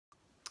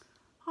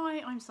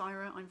Hi, I'm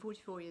Cyra, I'm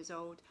 44 years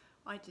old.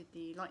 I did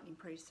the lightning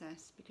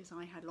process because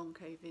I had long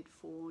COVID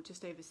for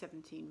just over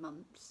 17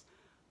 months.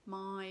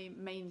 My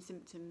main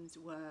symptoms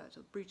were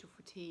sort of brutal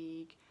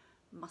fatigue,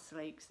 muscle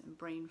aches and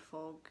brain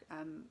fog,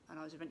 and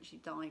I was eventually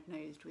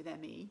diagnosed with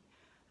ME.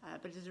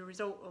 But as a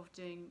result of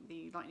doing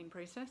the lightning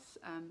process,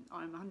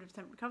 I'm 100%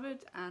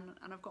 recovered and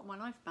I've got my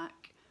life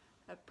back.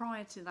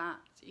 Prior to that,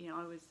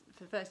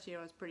 for the first year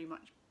I was pretty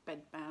much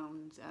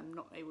bedbound,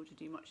 not able to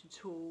do much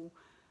at all.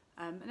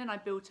 And then I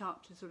built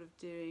up to sort of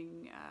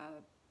doing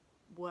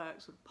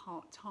work sort of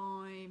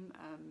part-time,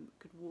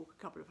 could walk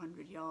a couple of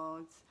 100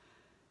 yards,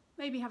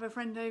 maybe have a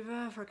friend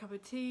over for a cup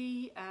of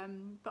tea,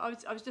 but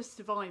I was just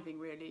surviving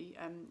really.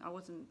 I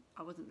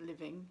wasn't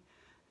living.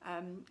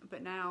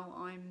 But now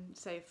I'm,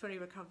 fully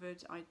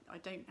recovered. I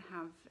don't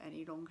have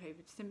any long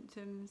COVID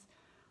symptoms.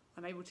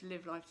 I'm able to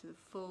live life to the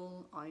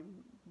full.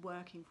 I'm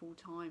working full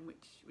time,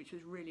 which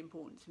was really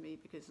important to me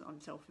because I'm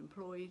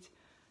self-employed.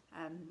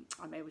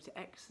 I'm able to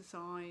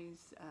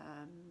exercise,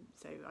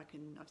 so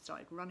I've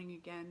started running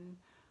again.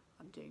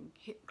 I'm doing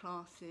HIIT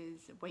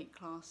classes, weight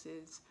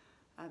classes.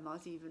 I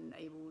was even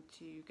able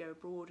to go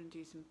abroad and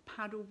do some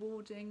paddle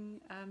boarding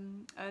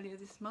earlier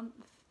this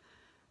month.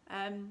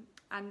 And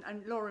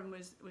Lauren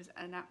was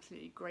an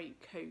absolutely great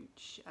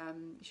coach.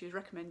 She was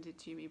recommended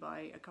to me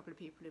by a couple of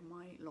people in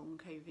my long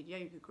COVID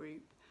yoga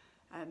group.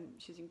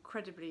 She was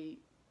incredibly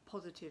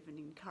positive and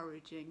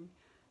encouraging.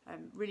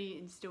 Really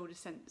instilled a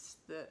sense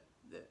that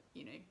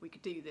we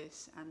could do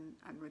this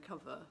and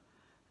recover.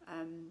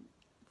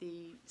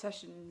 The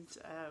sessions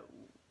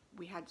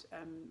we had,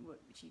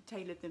 she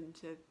tailored them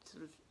to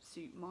sort of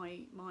suit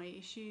my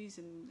issues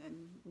and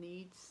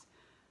needs.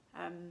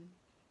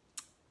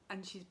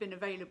 And she's been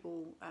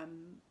available,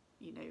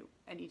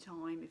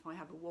 anytime if I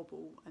have a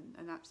wobble,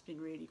 and that's been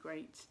really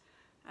great.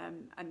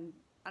 And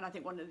I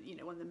think one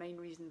of the main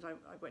reasons I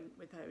went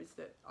with her is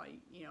that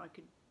I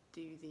could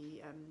do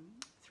the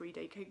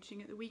 3-day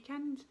coaching at the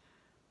weekend,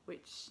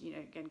 which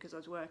again, because I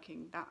was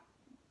working, that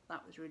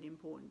was really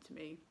important to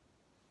me.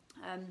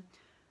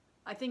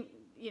 I think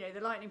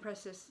the lightning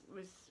process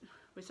was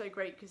so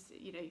great because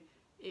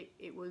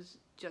it was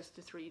just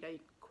a 3-day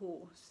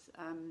course,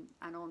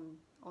 and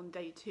on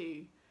day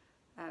 2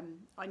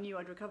 I knew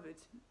I'd recovered,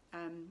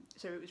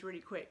 so it was really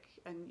quick,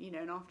 and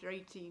and after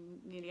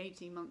nearly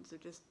 18 months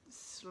of just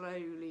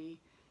slowly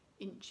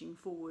inching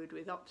forward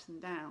with ups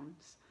and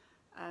downs,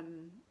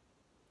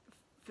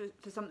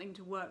 for something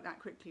to work that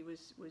quickly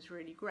was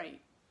really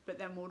great. But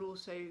then what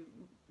also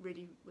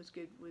really was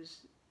good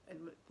was, and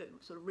that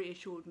sort of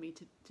reassured me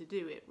to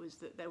do it, was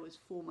that there was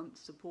 4 months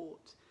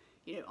support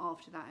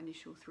after that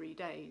initial 3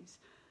 days,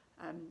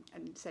 and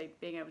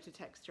being able to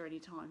text her any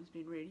time has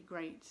been really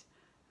great.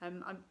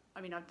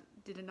 I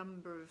did a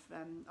number of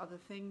other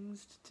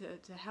things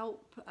to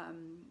help,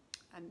 and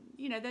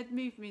they'd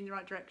moved me in the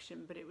right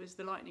direction, but it was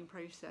the lightning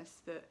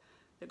process that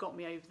got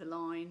me over the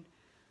line,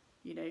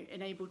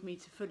 enabled me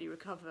to fully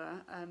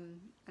recover, and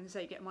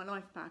get my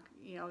life back.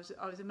 I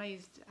was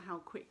amazed how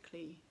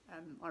quickly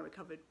I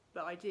recovered,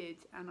 but I did,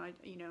 and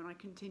I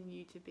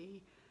continue to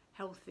be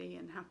healthy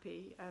and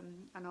happy,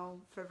 and I'll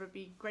forever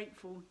be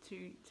grateful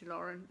to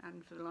Lauren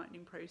and for the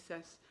lightning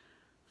process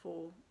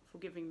for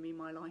giving me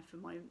my life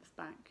and my oomph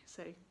back.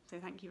 So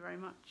thank you very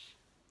much.